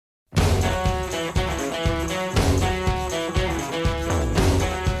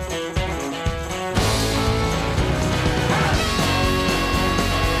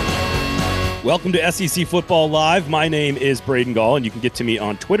Welcome to SEC Football Live. My name is Braden Gall, and you can get to me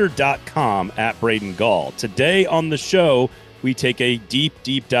on twitter.com @BradenGall. Today on the show, we take a deep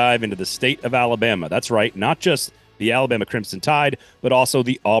dive into the state of Alabama. That's right, not just the Alabama Crimson Tide, but also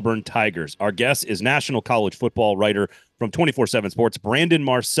the Auburn Tigers. Our guest is national college football writer from 24/7 Sports, Brandon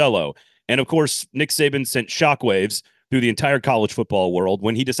Marcello. And of course, Nick Saban sent shockwaves through the entire college football world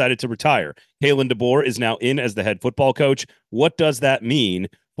when he decided to retire. Kalen DeBoer is now in as the head football coach. What does that mean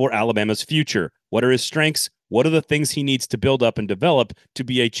for Alabama's future? What are his strengths? What are the things he needs to build up and develop to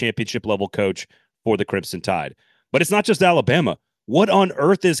be a championship level coach for the Crimson Tide? But it's not just Alabama. What on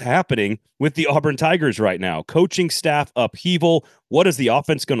earth is happening with the Auburn Tigers right now? Coaching staff upheaval. What is the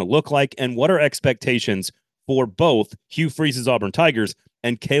offense going to look like? And what are expectations for both Hugh Freeze's Auburn Tigers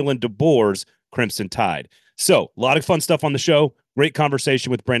and Kalen DeBoer's Crimson Tide? So, a lot of fun stuff on the show. Great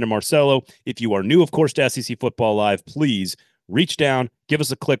conversation with Brandon Marcello. If you are new, of course, to SEC Football Live, please reach down, give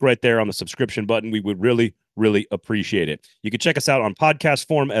us a click right there on the subscription button. We would really appreciate it. You can check us out on podcast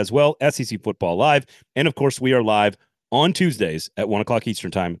form as well, SEC Football Live. And of course, we are live on Tuesdays at 1 o'clock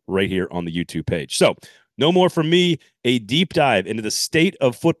Eastern time right here on the YouTube page. So no more from me, a deep dive into the state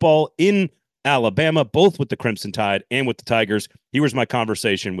of football in Alabama, both with the Crimson Tide and with the Tigers. Here was my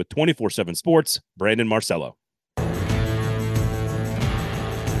conversation with 24/7 Sports, Brandon Marcello.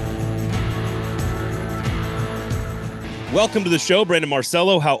 Welcome to the show, Brandon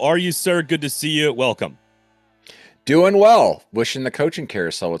Marcello. How are you, sir? Good to see you. Welcome. Doing well. Wishing the coaching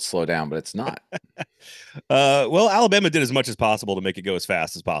carousel would slow down, but it's not. Well, Alabama did as much as possible to make it go as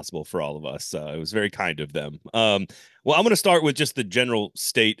fast as possible for all of us. It was very kind of them. Well, I'm going to start with just the general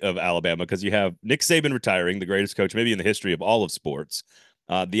state of Alabama because you have Nick Saban retiring, the greatest coach maybe in the history of all of sports.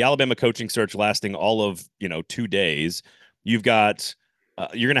 The Alabama coaching search lasting all of 2 days. You've got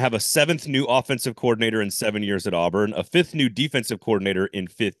you're going to have a 7th new offensive coordinator in 7 years at Auburn, a 5th new defensive coordinator in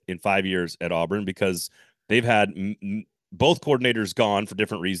 5 years at Auburn because they've had both coordinators gone for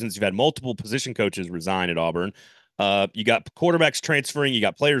different reasons. You've had multiple position coaches resign at Auburn. You got quarterbacks transferring. You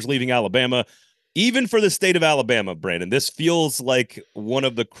got players leaving Alabama. Even for the state of Alabama, Brandon, this feels like one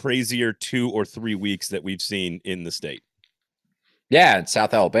of the crazier 2 or 3 weeks that we've seen in the state. Yeah, and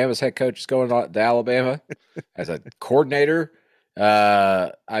South Alabama's head coach is going to Alabama as a coordinator.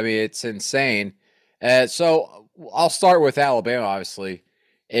 I mean, it's insane. So I'll start with Alabama, obviously.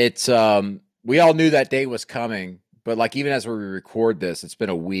 It's we all knew that day was coming, but like even as we record this, it's been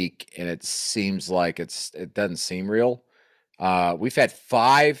a week and it seems like it doesn't seem real. We've had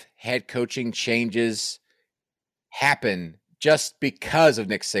 5 head coaching changes happen just because of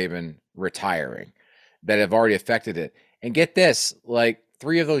Nick Saban retiring that have already affected it. And get this, like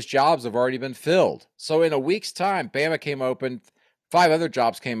 3 of those jobs have already been filled. So in a week's time, Bama came open, 5 other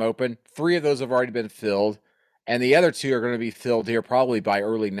jobs came open, 3 of those have already been filled, and the other 2 are going to be filled here probably by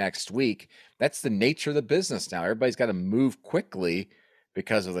early next week. That's the nature of the business now. Everybody's got to move quickly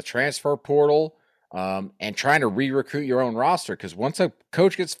because of the transfer portal and trying to re-recruit your own roster. Because once a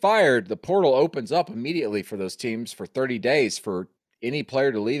coach gets fired, the portal opens up immediately for those teams for 30 days for any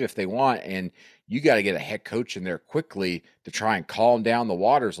player to leave if they want. And you got to get a head coach in there quickly to try and calm down the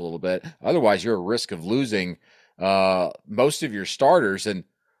waters a little bit. Otherwise, you're at risk of losing most of your starters. And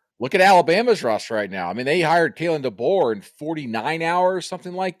look at Alabama's roster right now. I mean, they hired Kalen DeBoer in 49 hours,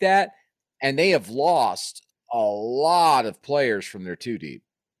 something like that. And they have lost a lot of players from their 2 deep.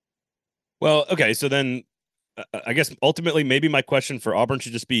 Well, okay. So then I guess ultimately maybe my question for Auburn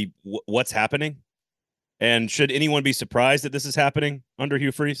should just be what's happening? And should anyone be surprised that this is happening under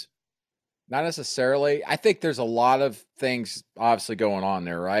Hugh Freeze? Not necessarily. I think there's a lot of things obviously going on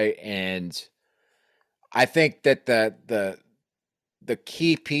there, right? And I think that the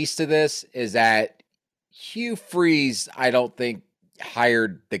key piece to this is that Hugh Freeze, I don't think,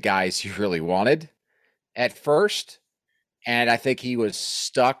 hired the guys he really wanted at first. And I think he was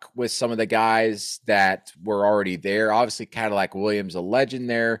stuck with some of the guys that were already there. Obviously, kind of like Williams, a legend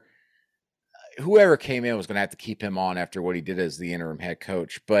there. Whoever came in was going to have to keep him on after what he did as the interim head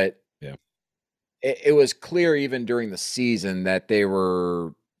coach. But yeah, it was clear even during the season that they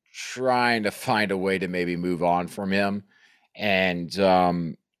were trying to find a way to maybe move on from him. And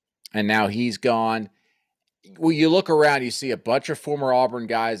now he's gone. Well, you look around, you see a bunch of former Auburn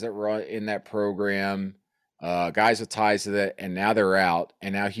guys that were in that program, guys with ties to that, and now they're out.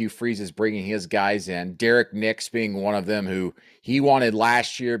 And now Hugh Freeze is bringing his guys in. Derek Nix being one of them who he wanted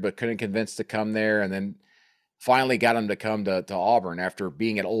last year but couldn't convince to come there, and then finally got him to come to Auburn after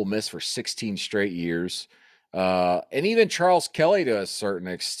being at Ole Miss for 16 straight years. And even Charles Kelly to a certain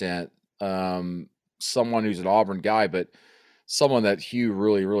extent, someone who's an Auburn guy, but someone that Hugh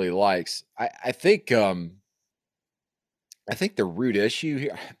really, really likes. I think the root issue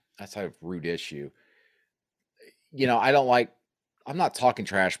here, that's a root issue. I don't like. I'm not talking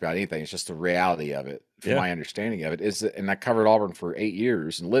trash about anything. It's just the reality of it. From Yeah. my understanding of it, is that, and I covered Auburn for 8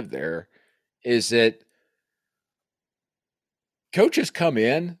 years and lived there. Is that coaches come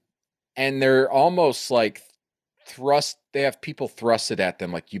in and they're almost like thrust they have people thrusted at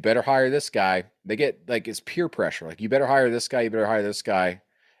them like, you better hire this guy. They get like, it's peer pressure, like, you better hire this guy, you better hire this guy,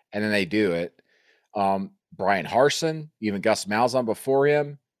 and then they do it. Brian Harsin, even Gus Malzahn before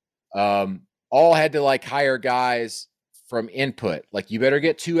him, all had to like hire guys from input, like, you better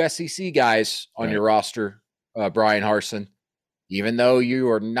get 2 SEC guys on Right. your roster, Brian Harsin, even though you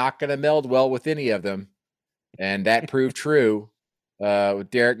are not going to meld well with any of them. And that proved true with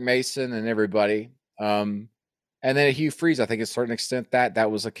Derek Mason and everybody. And then Hugh Freeze, I think, to a certain extent,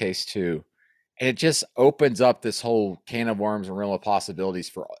 that was the case too. And it just opens up this whole can of worms and realm of possibilities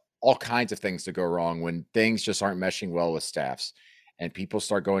for all kinds of things to go wrong when things just aren't meshing well with staffs and people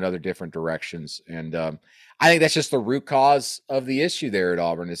start going other different directions. And I think that's just the root cause of the issue there at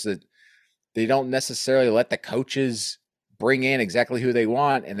Auburn, is that they don't necessarily let the coaches bring in exactly who they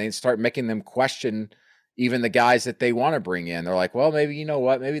want, and they start making them question even the guys that they want to bring in. They're like, well, maybe, you know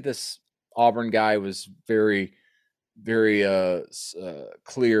what, maybe this Auburn guy was very, very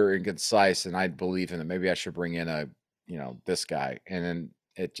clear and concise, and I believe in it. Maybe I should bring in this guy. And then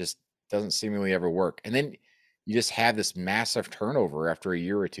it just doesn't seemingly ever work. And then you just have this massive turnover after a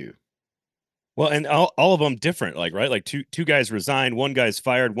year or two. Well, and all of them different, like, right? Like two guys resign, one guy's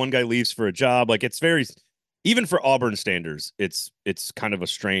fired, one guy leaves for a job. Like, it's very, even for Auburn standards, it's kind of a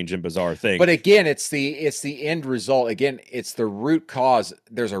strange and bizarre thing. But again, it's the end result. Again, it's the root cause.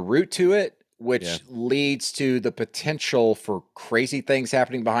 There's a root to it, which leads to the potential for crazy things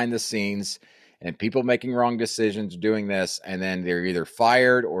happening behind the scenes and people making wrong decisions doing this, and then they're either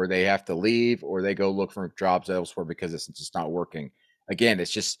fired or they have to leave or they go look for jobs elsewhere because it's just not working. Again,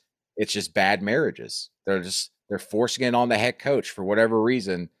 it's just bad marriages. They're forcing it on the head coach for whatever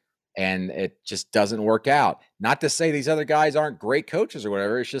reason, and it just doesn't work out. Not to say these other guys aren't great coaches or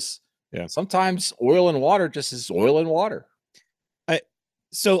whatever. It's just sometimes oil and water just is oil and water.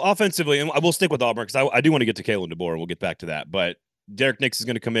 So offensively, and I will stick with Auburn because I do want to get to Kalen DeBoer, and we'll get back to that. But Derek Nix is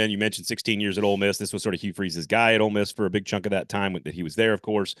going to come in. You mentioned 16 years at Ole Miss. This was sort of Hugh Freeze's guy at Ole Miss for a big chunk of that time that he was there, of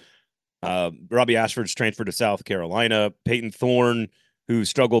course. Robbie Ashford's transferred to South Carolina. Peyton Thorne, who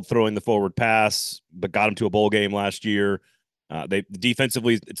struggled throwing the forward pass, but got him to a bowl game last year. They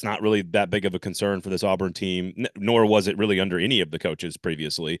defensively, it's not really that big of a concern for this Auburn team, nor was it really under any of the coaches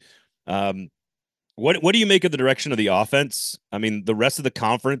previously. What do you make of the direction of the offense? I mean, the rest of the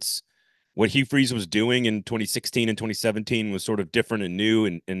conference, what Hugh Freeze was doing in 2016 and 2017 was sort of different and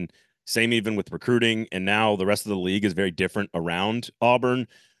new, and same even with recruiting. And now the rest of the league is very different around Auburn.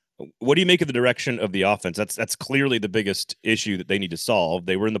 What do you make of the direction of the offense? That's clearly the biggest issue that they need to solve.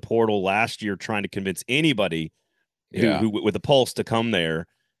 They were in the portal last year trying to convince anybody who with a pulse to come there.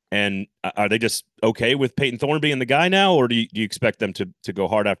 And are they just okay with Peyton Thorne being the guy now, or do you expect them to go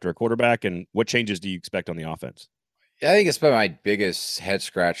hard after a quarterback? And what changes do you expect on the offense? I think it's been my biggest head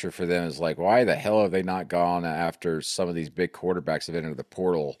scratcher for them is like, why the hell have they not gone after some of these big quarterbacks have entered the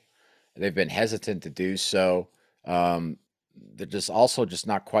portal? They've been hesitant to do so. They're just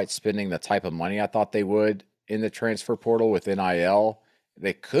not quite spending the type of money I thought they would in the transfer portal with NIL.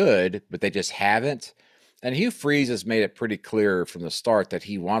 They could, but they just haven't. And Hugh Freeze has made it pretty clear from the start that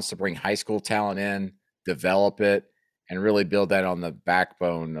he wants to bring high school talent in, develop it, and really build that on the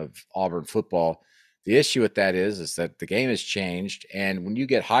backbone of Auburn football. The issue with that is that the game has changed. And when you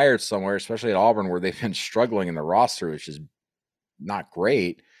get hired somewhere, especially at Auburn, where they've been struggling in the roster, which is not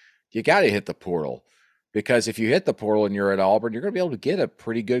great, you got to hit the portal. Because if you hit the portal and you're at Auburn, you're going to be able to get a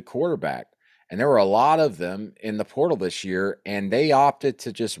pretty good quarterback. And there were a lot of them in the portal this year, and they opted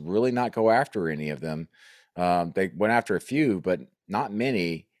to just really not go after any of them. They went after a few, but not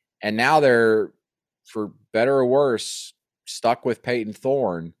many. And now they're, for better or worse, stuck with Peyton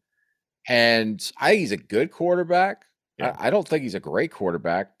Thorne. And I think he's a good quarterback. Yeah. I don't think he's a great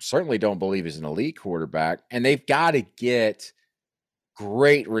quarterback. Certainly don't believe he's an elite quarterback. And they've got to get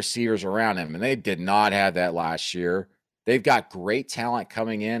great receivers around him. And they did not have that last year. They've got great talent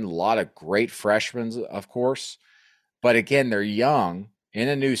coming in, a lot of great freshmen, of course. But again, they're young in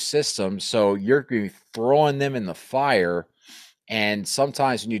a new system. So you're going to be throwing them in the fire. And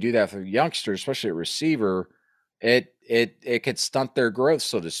sometimes when you do that for youngsters, especially a receiver, it could stunt their growth,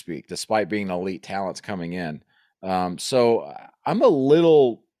 so to speak, despite being elite talents coming in. So I'm a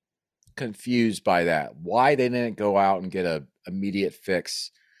little confused by that. Why they didn't go out and get a immediate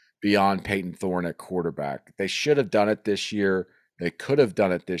fix beyond Peyton Thorne at quarterback. They should have done it this year. They could have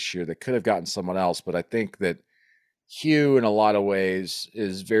done it this year. They could have gotten someone else, but I think that Hugh, in a lot of ways,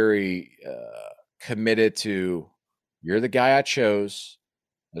 is very committed to, you're the guy I chose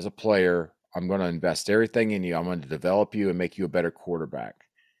as a player. I'm going to invest everything in you. I'm going to develop you and make you a better quarterback.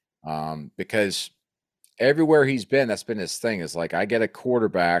 Because everywhere he's been, that's been his thing, is like, I get a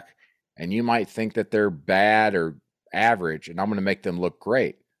quarterback and you might think that they're bad or average, and I'm going to make them look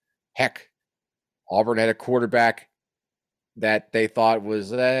great. Heck, Auburn had a quarterback that they thought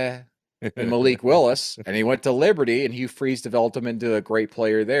was in Malik Willis, and he went to Liberty, and Hugh Freeze developed him into a great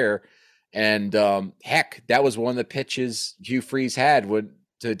player there. And heck, that was one of the pitches Hugh Freeze had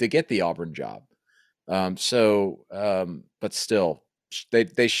to get the Auburn job. But still,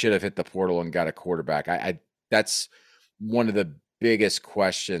 they should have hit the portal and got a quarterback. I that's one of the biggest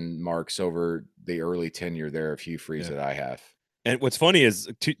question marks over the early tenure there of Hugh Freeze that I have. And what's funny is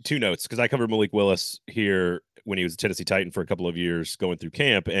two notes, because I covered Malik Willis here when he was a Tennessee Titan for a couple of years going through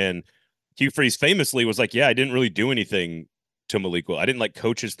camp, and Hugh Freeze famously was like, "Yeah, I didn't really do anything to Malik Willis. I didn't like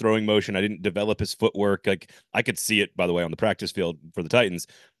coach his throwing motion. I didn't develop his footwork. Like I could see it, by the way, on the practice field for the Titans,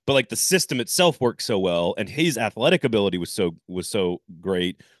 but like the system itself worked so well, and his athletic ability was so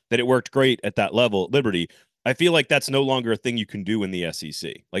great that it worked great at that level at Liberty. I feel like that's no longer a thing you can do in the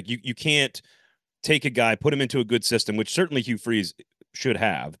SEC. Like you can't take a guy, put him into a good system, which certainly Hugh Freeze should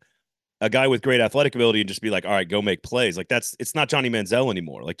have, a guy with great athletic ability, and just be like, all right, go make plays. Like it's not Johnny Manziel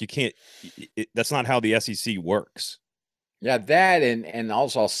anymore. Like you can't, that's not how the SEC works. Yeah, that and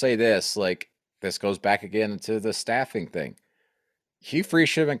also I'll say this, like, this goes back again to the staffing thing. Hugh Freeze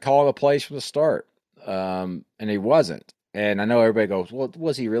should have been calling the plays from the start, and he wasn't. And I know everybody goes, well,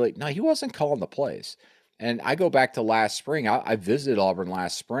 was he really? No, he wasn't calling the plays. And I go back to last spring. I visited Auburn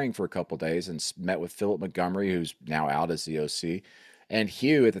last spring for a couple days and met with Philip Montgomery, who's now out as the OC, and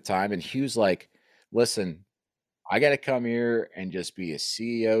Hugh at the time. And Hugh's like, listen, I got to come here and just be a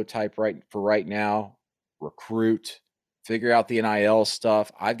CEO type right now, recruit, figure out the NIL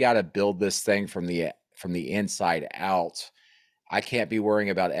stuff. I've got to build this thing from the inside out. I can't be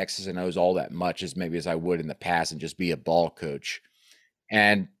worrying about X's and O's all that much as maybe as I would in the past, and just be a ball coach.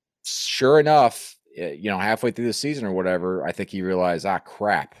 And sure enough, halfway through the season or whatever, I think he realized,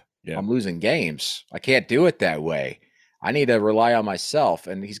 crap, I'm losing games. I can't do it that way. I need to rely on myself.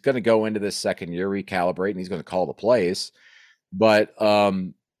 And he's going to go into this second year, recalibrate, and he's going to call the plays. But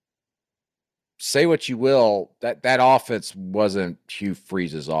say what you will, that offense wasn't Hugh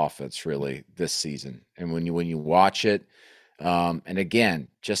Freeze's offense really this season. And when you watch it, and again,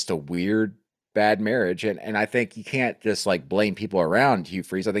 just a weird, bad marriage. And I think you can't just like blame people around Hugh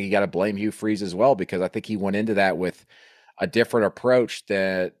Freeze. I think you got to blame Hugh Freeze as well, because I think he went into that with a different approach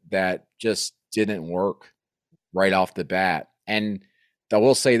that just didn't work right off the bat. And I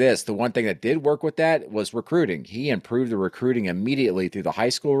will say this, the one thing that did work with that was recruiting. He improved the recruiting immediately through the high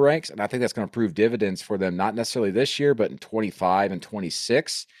school ranks, and I think that's going to prove dividends for them, not necessarily this year, but in 25 and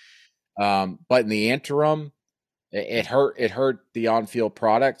 26. But in the interim, it hurt the on-field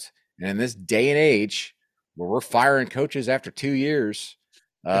product. And in this day and age where we're firing coaches after 2 years,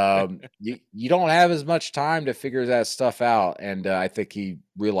 you don't have as much time to figure that stuff out. And I think he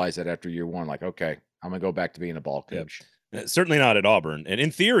realized that after year one, like, okay, I'm going to go back to being a ball coach. Certainly not at Auburn. And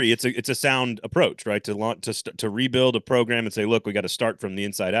in theory, it's a sound approach, right? To rebuild a program and say, look, we got to start from the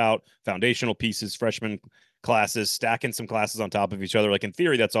inside out, foundational pieces, freshman classes, stacking some classes on top of each other. Like in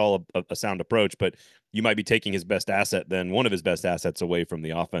theory, that's all a sound approach, but you might be taking his best asset, then one of his best assets, away from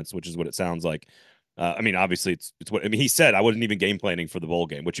the offense, which is what it sounds like. Obviously it's what, he said, I wasn't even game planning for the bowl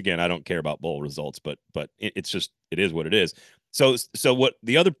game, which again, I don't care about bowl results, but it's just, it is what it is. So what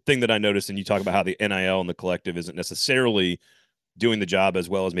the other thing that I noticed, and you talk about how the NIL and the collective isn't necessarily doing the job as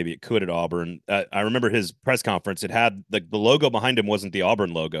well as maybe it could at Auburn. I remember his press conference. It had the logo behind him wasn't the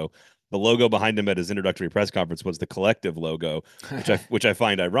Auburn logo. The logo behind him at his introductory press conference was the collective logo, which I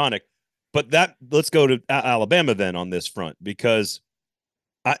find ironic. But let's go to Alabama then on this front, because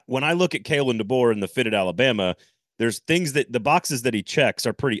when I look at Kalen DeBoer and the fit at Alabama, there's things that the boxes that he checks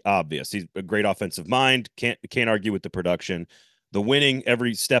are pretty obvious. He's a great offensive mind. Can't argue with the production, the winning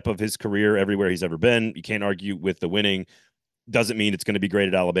every step of his career, everywhere he's ever been. You can't argue with the winning. Doesn't mean it's going to be great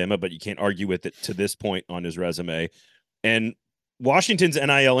at Alabama, but you can't argue with it to this point on his resume. And Washington's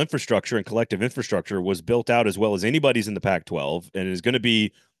NIL infrastructure and collective infrastructure was built out as well as anybody's in the Pac-12, and is going to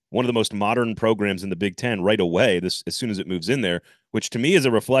be one of the most modern programs in the Big Ten right away, as soon as it moves in there, which to me is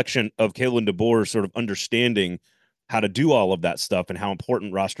a reflection of Kalen DeBoer sort of understanding how to do all of that stuff and how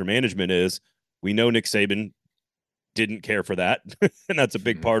important roster management is. We know Nick Saban didn't care for that, and that's a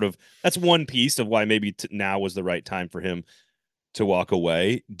big part of, that's one piece of why maybe now was the right time for him to walk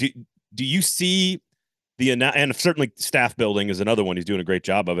away. Do you see and certainly staff building is another one he's doing a great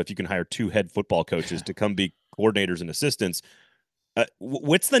job of. If you can hire 2 head football coaches to come be coordinators and assistants.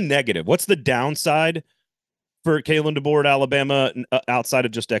 What's the negative? What's the downside for Kalen DeBoer at Alabama outside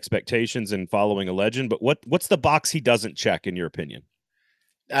of just expectations and following a legend? But what's the box he doesn't check in your opinion?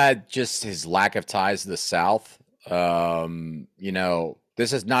 Just his lack of ties to the South.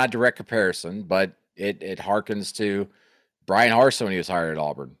 This is not a direct comparison, but it harkens to Brian Harsin when he was hired at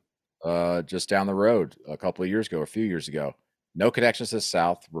Auburn, just down the road a couple of years ago, a few years ago. No connections to the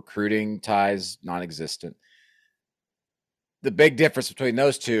South, recruiting ties non-existent. The big difference between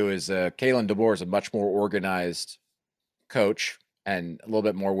those two is Kalen DeBoer is a much more organized coach and a little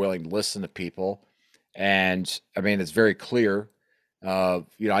bit more willing to listen to people. And I mean, it's very clear. I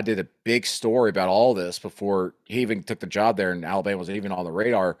did a big story about all this before he even took the job there, and Alabama wasn't even on the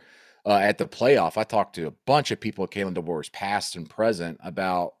radar at the playoff. I talked to a bunch of people at Kalen DeBoer's past and present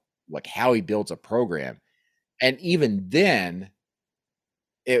about like how he builds a program. And even then,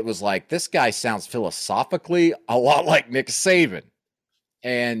 it was like, this guy sounds philosophically a lot like Nick Saban.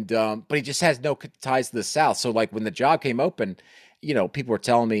 And, but he just has no ties to the South. So like when the job came open, people were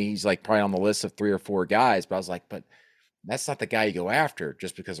telling me he's like probably on the list of 3 or 4 guys, but I was like, but that's not the guy you go after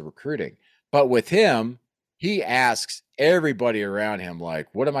just because of recruiting. But with him, he asks everybody around him, like,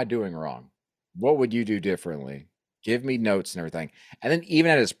 what am I doing wrong? What would you do differently? Give me notes and everything. And then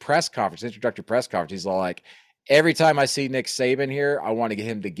even at his press conference, introductory press conference, he's all like, every time I see Nick Saban here, I want to get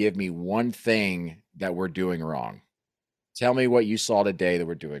him to give me one thing that we're doing wrong. Tell me what you saw today that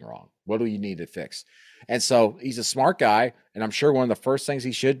we're doing wrong. What do you need to fix? And so he's a smart guy, and I'm sure one of the first things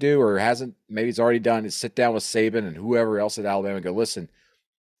he should do, or hasn't, maybe he's already done, is sit down with Saban and whoever else at Alabama and go, listen,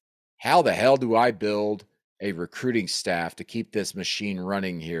 how the hell do I build a recruiting staff to keep this machine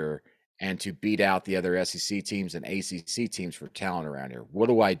running here and to beat out the other SEC teams and ACC teams for talent around here? What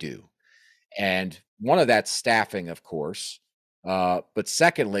do I do? And one of that's staffing, of course. But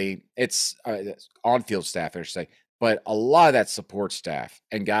secondly, it's on-field staff, I should say. But a lot of that support staff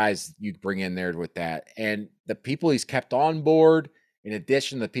and guys you'd bring in there with that. And the people he's kept on board, in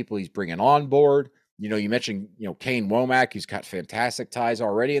addition to the people he's bringing on board, you mentioned, Kane Womack, who's got fantastic ties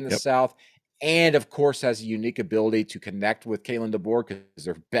already in the South. And of course, has a unique ability to connect with Kalen DeBoer because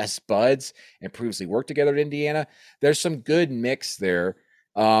they're best buds and previously worked together at Indiana. There's some good mix there.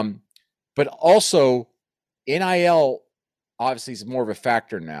 But also, NIL obviously is more of a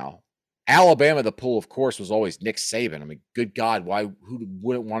factor now. Alabama, the pool, of course, was always Nick Saban. I mean, good God, who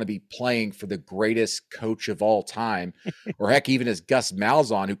wouldn't want to be playing for the greatest coach of all time? Or heck, even as Gus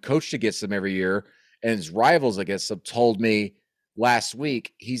Malzahn, who coached against them every year, and his rivals against them, told me last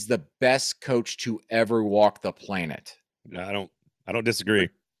week he's the best coach to ever walk the planet. No, I don't disagree.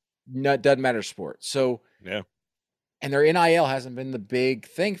 No, it doesn't matter sport. So yeah. And their NIL hasn't been the big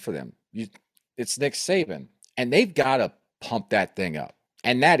thing for them. It's Nick Saban, and they've got to pump that thing up.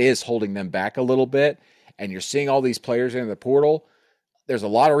 And that is holding them back a little bit. And you're seeing all these players in the portal. There's a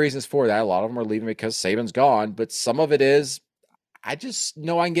lot of reasons for that. A lot of them are leaving because Saban's gone, but some of it is, I just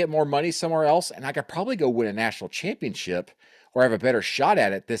know I can get more money somewhere else, and I could probably go win a national championship or have a better shot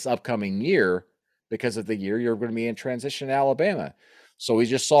at it this upcoming year because of the year you're going to be in transition to Alabama. So we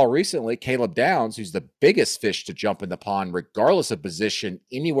just saw recently Caleb Downs, who's the biggest fish to jump in the pond, regardless of position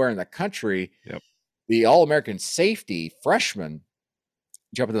anywhere in the country. Yep. The All-American safety freshman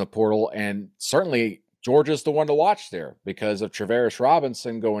jumping in the portal, and certainly Georgia's the one to watch there because of Travaris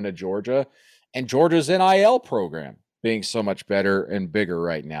Robinson going to Georgia and Georgia's NIL program being so much better and bigger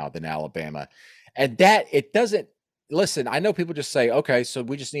right now than Alabama. And that it doesn't listen. I know people just say, okay, so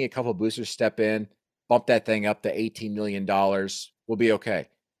we just need a couple of boosters step in, bump that thing up to $18 million. We'll be okay.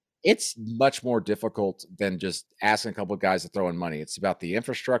 It's much more difficult than just asking a couple of guys to throw in money. It's about the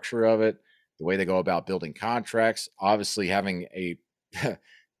infrastructure of it, the way they go about building contracts, obviously having a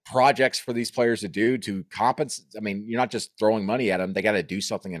projects for these players to do to compensate. I mean, you're not just throwing money at them. They got to do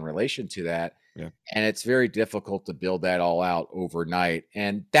something in relation to that. Yeah. And it's very difficult to build that all out overnight.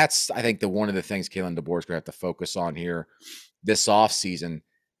 And that's, I think, one of the things Kalen DeBoer is going to have to focus on here this offseason,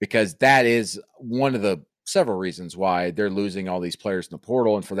 because that is one of the several reasons why they're losing all these players in the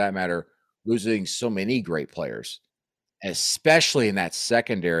portal. And for that matter, losing so many great players, especially in that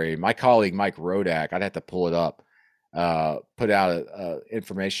secondary. My colleague, Mike Rodak, I'd have to pull it up, put out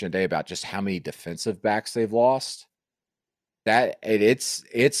information today about just how many defensive backs they've lost.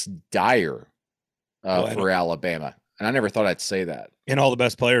 It's dire for Alabama. And I never thought I'd say that. And all the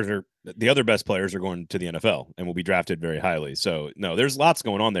other best players are going to the NFL and will be drafted very highly. So no, there's lots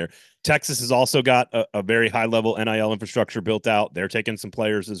going on there. Texas has also got a very high level NIL infrastructure built out. They're taking some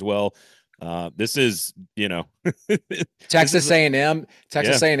players as well. This is, Texas A&M,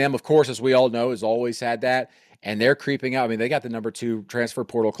 of course, as we all know, has always had that. And they're creeping out. I mean, they got the number 2 transfer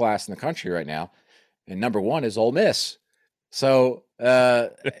portal class in the country right now. and number one is Ole Miss. So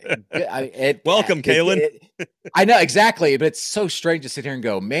Welcome, Kalen. I know exactly, but it's so strange to sit here and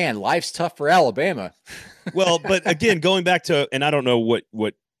go, man, life's tough for Alabama. Well, but again, going back to, and I don't know what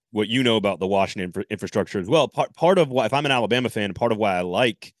you know about the Washington infrastructure as well. Part of why, if I'm an Alabama fan, part of why I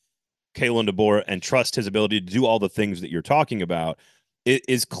like Kalen DeBoer and trust his ability to do all the things that you're talking about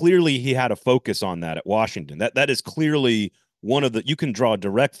is clearly he had a focus on that at Washington. That is clearly one of the, you can draw a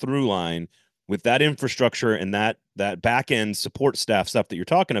direct through line with that infrastructure and that back end support staff stuff that you're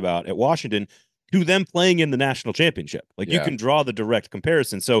talking about at Washington to them playing in the national championship. Like, you can draw the direct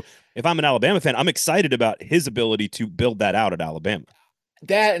comparison. So if I'm an Alabama fan, I'm excited about his ability to build that out at Alabama.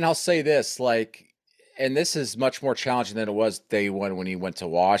 That, and I'll say this, like, and this is much more challenging than it was day one when he went to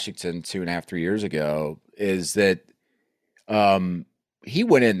Washington 2.5, 3 years ago, is that he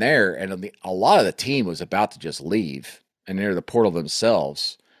went in there and a lot of the team was about to just leave and enter the portal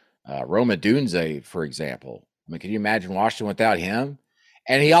themselves. Roma Dunze, for example. I mean, can you imagine Washington without him?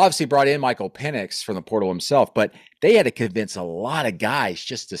 And he obviously brought in Michael Penix from the portal himself, but they had to convince a lot of guys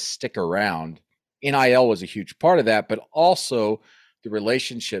just to stick around. NIL was a huge part of that, but also the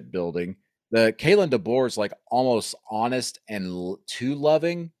relationship building. The Kalen DeBoer is like almost honest and too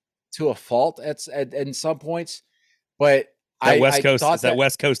loving to a fault in some points, but I thought that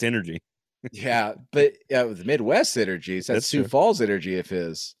West Coast energy. Yeah, but the Midwest energy, it's that Sioux Falls energy of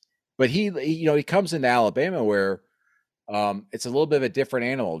his. But he comes into Alabama where it's a little bit of a different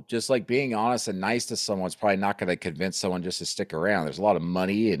animal. Just like being honest and nice to someone's probably not going to convince someone just to stick around. There's a lot of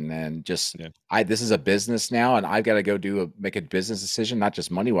money, and then just this is a business now, and I've got to go make a business decision, not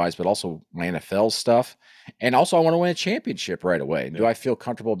just money wise, but also my NFL stuff, and also I want to win a championship right away. Do I feel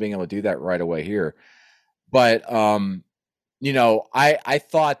comfortable being able to do that right away here? But I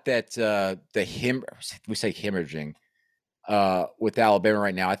thought that we say hemorrhaging with Alabama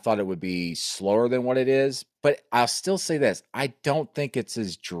right now, I thought it would be slower than what it is, but I'll still say this. I don't think it's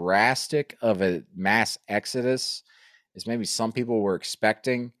as drastic of a mass exodus as maybe some people were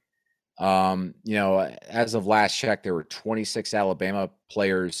expecting. As of last check, there were 26 Alabama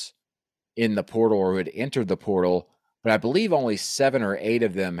players in the portal or who had entered the portal, but I believe only 7 or 8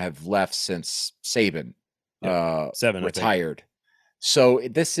 of them have left since Saban 7 retired. So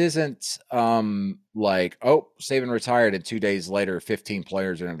this isn't like, oh, Saban retired and 2 days later, 15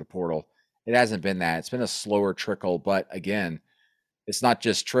 players are in the portal. It hasn't been that. It's been a slower trickle, but again, it's not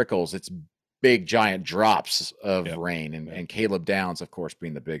just trickles. It's big, giant drops of rain, and Caleb Downs, of course,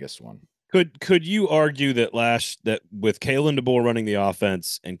 being the biggest one. Could you argue that that with Kalen DeBoer running the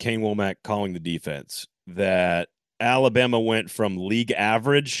offense and Kane Womack calling the defense, that Alabama went from league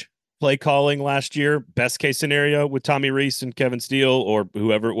average play calling last year, best case scenario with Tommy Rees and Kevin Steele or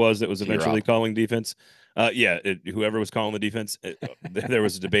whoever it was that was eventually calling defense. Whoever was calling the defense, there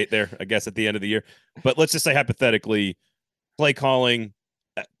was a debate there, I guess, at the end of the year. But let's just say hypothetically, play calling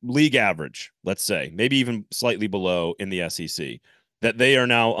league average, let's say, maybe even slightly below in the SEC, that they are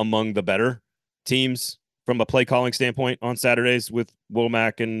now among the better teams from a play calling standpoint on Saturdays with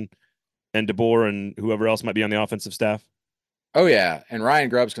Womack and DeBoer and whoever else might be on the offensive staff. Oh, yeah. And Ryan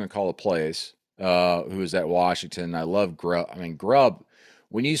Grubb's going to call the plays, who is at Washington. I love Grubb. I mean, Grubb,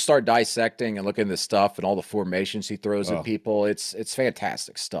 when you start dissecting and looking at the stuff and all the formations he throws at people, it's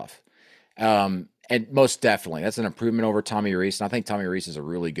fantastic stuff. And most definitely, that's an improvement over Tommy Rees. And I think Tommy Rees is a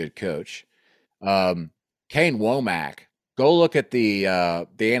really good coach. Kane Womack, go look at the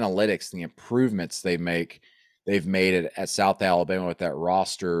analytics, the improvements they've made at South Alabama with that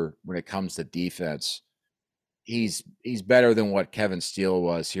roster when it comes to defense. He's better than what Kevin Steele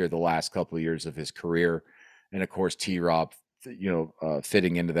was here the last couple of years of his career. And of course, T-Rob,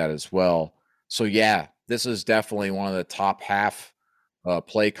 fitting into that as well. So yeah, this is definitely one of the top half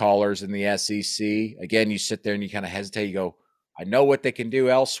play callers in the SEC. Again, you sit there and you kind of hesitate. You go, I know what they can do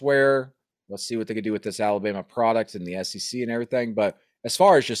elsewhere. Let's see what they can do with this Alabama product in the SEC and everything. But as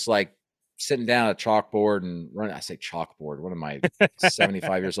far as just like sitting down at a chalkboard and running, I say chalkboard. What am I,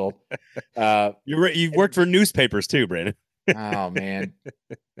 75 years old? You've worked for newspapers too, Brandon. Oh man,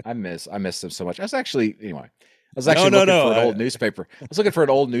 I miss them so much. I was actually looking for an old newspaper. I was looking for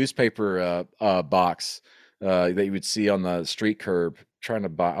an old newspaper box that you would see on the street curb. I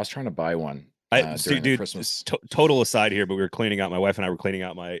was trying to buy one. During Christmas. Total aside here, but my wife and I were cleaning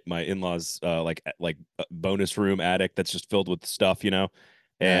out my in-laws bonus room attic that's just filled with stuff,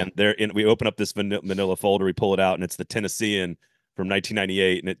 and we open up this manila folder, we pull it out, and it's the Tennessean from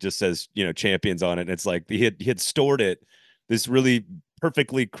 1998, and it just says champions on it, and it's like he had stored it, this really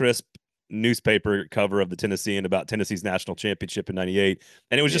perfectly crisp newspaper cover of the Tennessean about Tennessee's national championship in '98,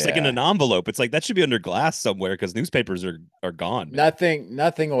 and it was just like in Yeah. an envelope. It's like that should be under glass somewhere because newspapers are gone, man.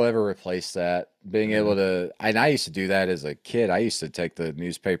 Nothing will ever replace that. Being able to, and I used to do that as a kid. I used to take the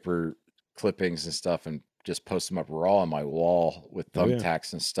newspaper clippings and stuff and just post them up raw on my wall with Oh yeah,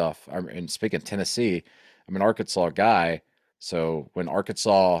 thumbtacks and stuff. And speaking of Tennessee, I'm an Arkansas guy. So when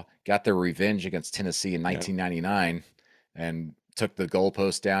Arkansas got their revenge against Tennessee in yeah. 1999 and took the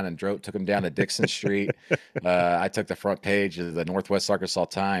goalpost down and took them down to Dixon Street, I took the front page of the Northwest Arkansas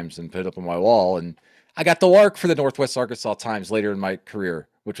Times and put it up on my wall. And I got to work for the Northwest Arkansas Times later in my career,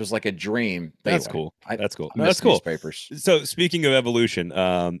 which was like a dream. But That's anyway, cool. I That's cool. No, that's miss cool. newspapers. So speaking of evolution,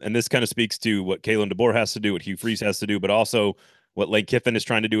 and this kind of speaks to what Kalen DeBoer has to do, what Hugh Freeze has to do, but also what Lane Kiffin is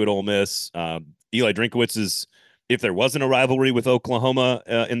trying to do at Ole Miss. Eli Drinkowitz is, if there wasn't a rivalry with Oklahoma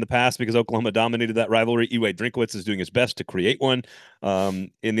in the past, because Oklahoma dominated that rivalry, Eli Drinkowitz is doing his best to create one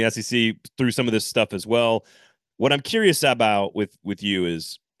in the SEC through some of this stuff as well. What I'm curious about with you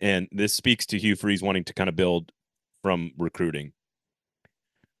is, and this speaks to Hugh Freeze wanting to kind of build from recruiting.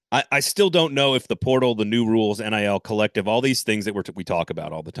 I still don't know if the portal, the new rules, NIL collective, all these things that we talk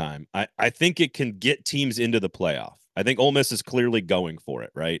about all the time. I think it can get teams into the playoff. I think Ole Miss is clearly going for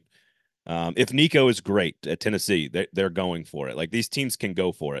it, right? If Nico is great at Tennessee, they're going for it. Like these teams can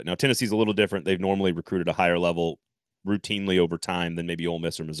go for it. Now Tennessee's a little different. They've normally recruited a higher level routinely over time than maybe Ole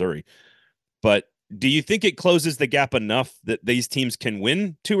Miss or Missouri. But do you think it closes the gap enough that these teams can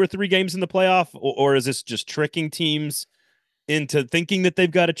win 2 or 3 games in the playoff, or is this just tricking teams into thinking that they've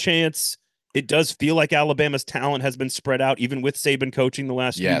got a chance? It does feel like Alabama's talent has been spread out, even with Saban coaching the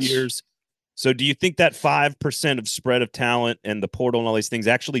last few Yes. years. So do you think that 5% of spread of talent and the portal and all these things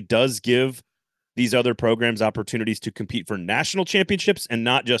actually does give these other programs opportunities to compete for national championships and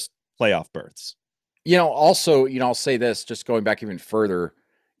not just playoff berths? Also, I'll say this, just going back even further,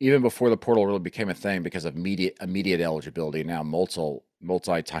 even before the portal really became a thing because of immediate eligibility, now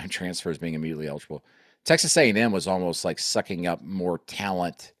multi-time transfers being immediately eligible. Texas A&M was almost like sucking up more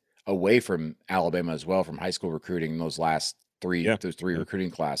talent away from Alabama as well from high school recruiting in those three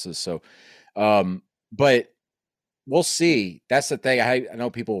recruiting classes. So, but we'll see. That's the thing. I know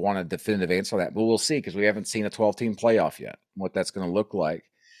people want a definitive answer on that, but we'll see because we haven't seen a 12-team playoff yet, what that's going to look like.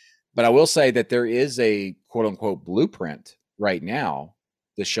 But I will say that there is a quote unquote blueprint right now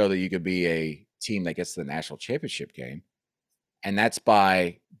to show that you could be a team that gets to the national championship game. And that's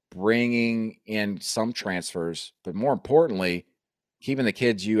by bringing in some transfers, but more importantly, keeping the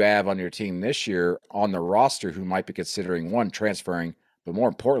kids you have on your team this year on the roster who might be considering one, transferring, but more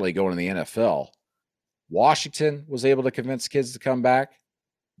importantly, going to the NFL. Washington was able to convince kids to come back.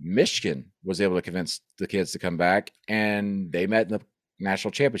 Michigan was able to convince the kids to come back, and they met in the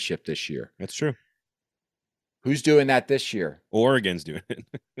national championship this year. That's true. Who's doing that this year? Oregon's doing it.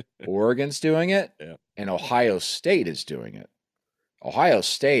 Oregon's doing it, Yeah. and Ohio State is doing it. Ohio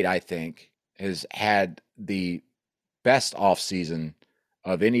State, I think, has had the best offseason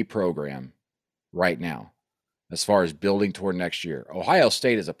of any program right now as far as building toward next year. Ohio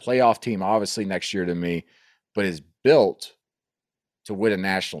State is a playoff team, obviously, next year to me, but is built to win a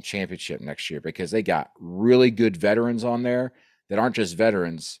national championship next year because they got really good veterans on there that aren't just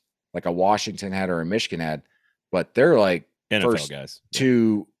veterans like a Washington had or a Michigan had, but they're like NFL first guys.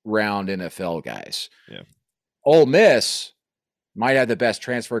 2-round NFL guys. Yeah. Ole Miss might have the best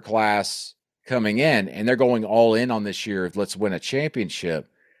transfer class coming in, and they're going all in on this year. Let's win a championship.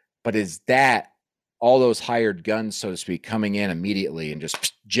 But is that all those hired guns, so to speak, coming in immediately and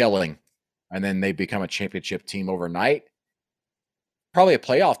just gelling, and then they become a championship team overnight? Probably a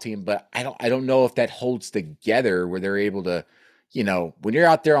playoff team, but I don't know if that holds together where they're able to, when you're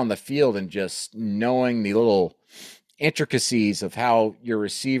out there on the field and just knowing the little intricacies of how your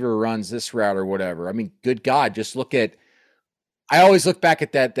receiver runs this route or whatever. I mean, good God, just I always look back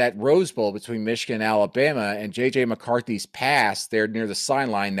at that Rose Bowl between Michigan and Alabama and J.J. McCarthy's pass there near the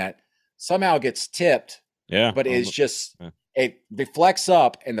sideline that somehow gets tipped, but is just, it deflects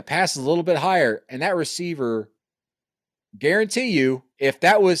up and the pass is a little bit higher. And that receiver, guarantee you, if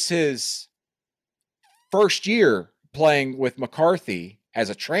that was his first year playing with McCarthy as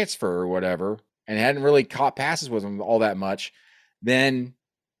a transfer or whatever, and hadn't really caught passes with him all that much, then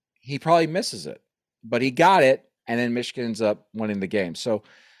he probably misses it. But he got it, and then Michigan ends up winning the game. So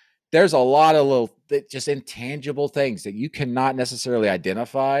there's a lot of little just intangible things that you cannot necessarily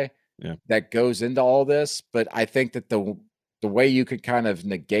identify that goes into all this. But I think that the way you could kind of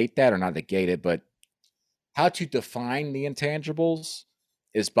negate that, or not negate it, but how to define the intangibles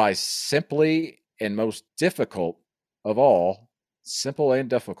is by simply and most difficult of all, simple and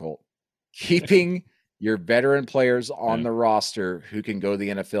difficult, keeping your veteran players on Yeah. the roster who can go to the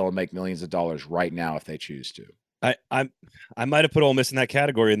NFL and make millions of dollars right now if they choose to. I might have put Ole Miss in that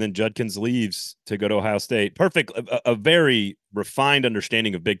category, and then Judkins leaves to go to Ohio State. Perfect, a very refined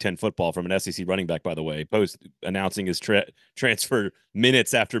understanding of Big Ten football from an SEC running back, by the way. Post announcing his transfer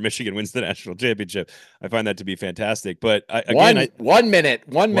minutes after Michigan wins the national championship. I find that to be fantastic. But one minute.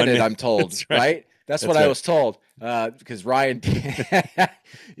 I'm told, That's right? That's what I was told. Because Ryan,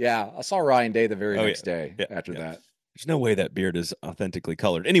 yeah, I saw Ryan Day the very next day after that. There's no way that beard is authentically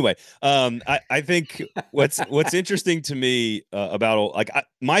colored. Anyway, I think what's interesting to me about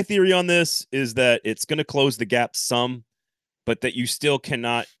my theory on this is that it's going to close the gap some, but that you still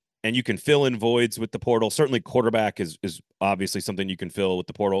cannot, and you can fill in voids with the portal. Certainly, quarterback is obviously something you can fill with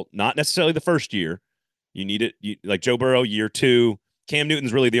the portal. Not necessarily the first year. You need it, like Joe Burrow, year 2. Cam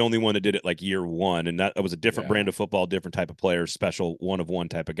Newton's really the only one that did it like year 1, and that was a different brand of football, different type of player, special one-of-one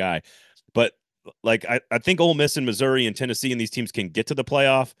type of guy. But like I think Ole Miss and Missouri and Tennessee and these teams can get to the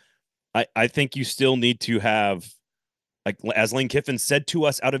playoff. I think you still need to have, like as Lane Kiffin said to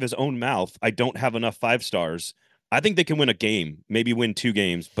us out of his own mouth, I don't have enough 5 stars. I think they can win a game, maybe win 2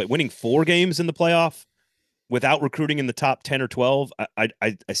 games, but winning 4 games in the playoff without recruiting in the top 10 or 12,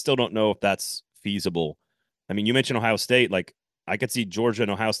 I still don't know if that's feasible. I mean, you mentioned Ohio State. Like I could see Georgia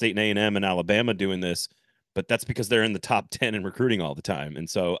and Ohio State and A&M and Alabama doing this, but that's because they're in the top 10 in recruiting all the time. And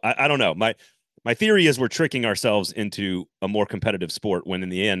so I don't know. My theory is we're tricking ourselves into a more competitive sport when in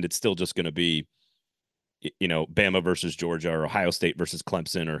the end it's still just going to be, Bama versus Georgia or Ohio State versus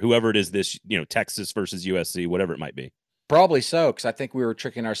Clemson or whoever it is this, Texas versus USC, whatever it might be. Probably so, because I think we were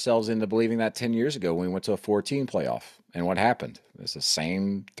tricking ourselves into believing that 10 years ago when we went to a 4-team playoff. And what happened? It's the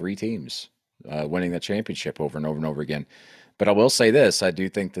same 3 teams winning the championship over and over and over again. But I will say this. I do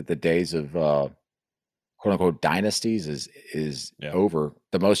think that the days of quote-unquote dynasties is over.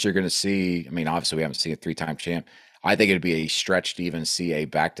 The most you're going to see, I mean, obviously we haven't seen a 3-time champ. I think it'd be a stretch to even see a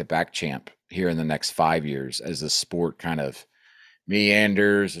back-to-back champ here in the next 5 years as the sport kind of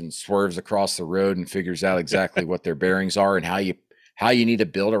meanders and swerves across the road and figures out exactly what their bearings are and how you need to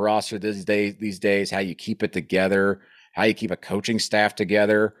build a roster these days, how you keep it together, how you keep a coaching staff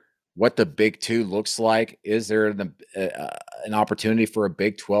together, what the Big 2 looks like. Is there an opportunity for a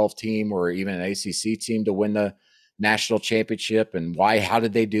Big 12 team or even an ACC team to win the national championship, and why? How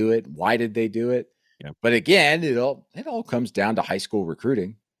did they do it? Why did they do it? Yeah. But again, it all comes down to high school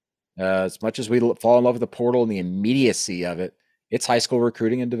recruiting. As much as we fall in love with the portal and the immediacy of it, it's high school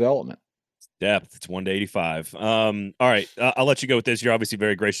recruiting and development. Depth. It's 1 to 85. All right. I'll let you go with this. You're obviously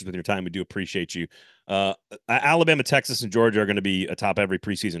very gracious with your time. We do appreciate you. Alabama, Texas, and Georgia are going to be atop every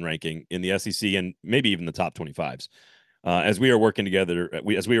preseason ranking in the SEC and maybe even the top 25s. As we are working together,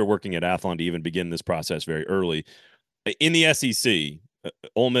 as we are working at Athlon to even begin this process very early. In the SEC,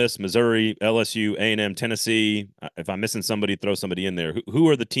 Ole Miss, Missouri, LSU, A&M, Tennessee. If I'm missing somebody, throw somebody in there. Who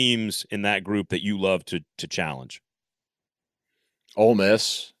are the teams in that group that you love to challenge? Ole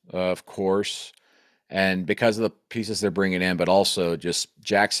Miss, of course, and because of the pieces they're bringing in, but also just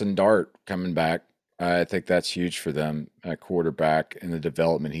Jackson Dart coming back. I think that's huge for them at quarterback and the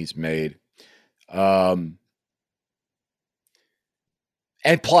development he's made. And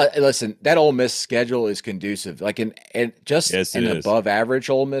plus, listen, that Ole Miss schedule is conducive. Like an above average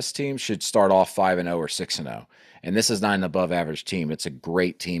Ole Miss team should start off 5-0 or 6-0. And this is not an above average team. It's a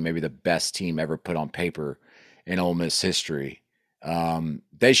great team, maybe the best team ever put on paper in Ole Miss history.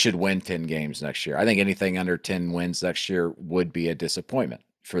 They should win 10 games next year. I think anything under 10 wins next year would be a disappointment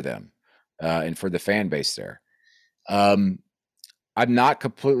for them and for the fan base there. I'm not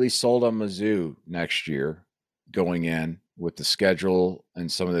completely sold on Mizzou next year going in with the schedule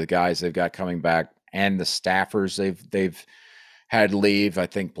and some of the guys they've got coming back and the staffers they've had leave. I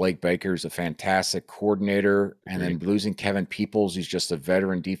think Blake Baker's a fantastic coordinator, and then losing Kevin Peoples, he's just a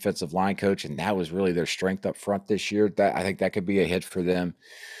veteran defensive line coach, and that was really their strength up front this year. I think that could be a hit for them.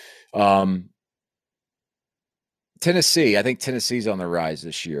 Tennessee, I think Tennessee's on the rise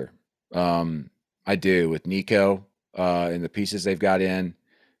this year. I do, with Nico and the pieces they've got in.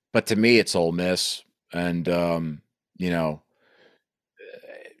 But to me, it's Ole Miss, and and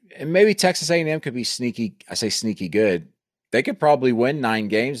maybe Texas A&M could be sneaky. I say sneaky good. They could probably win 9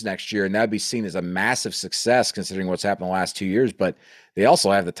 games next year, and that'd be seen as a massive success considering what's happened the last 2 years. But they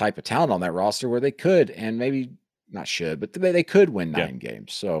also have the type of talent on that roster where they could, and maybe not should, but they could win 9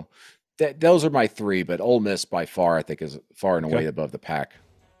 games. So those are my 3. But Ole Miss by far, I think, is far and away above the pack.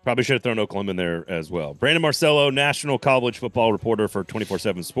 Probably should have thrown Oklahoma in there as well. Brandon Marcello, national college football reporter for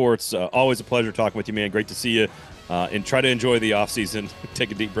 24/7 Sports. Always a pleasure talking with you, man. Great to see you. And try to enjoy the offseason.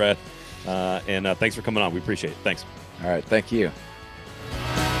 Take a deep breath. And thanks for coming on. We appreciate it. Thanks. All right. Thank you.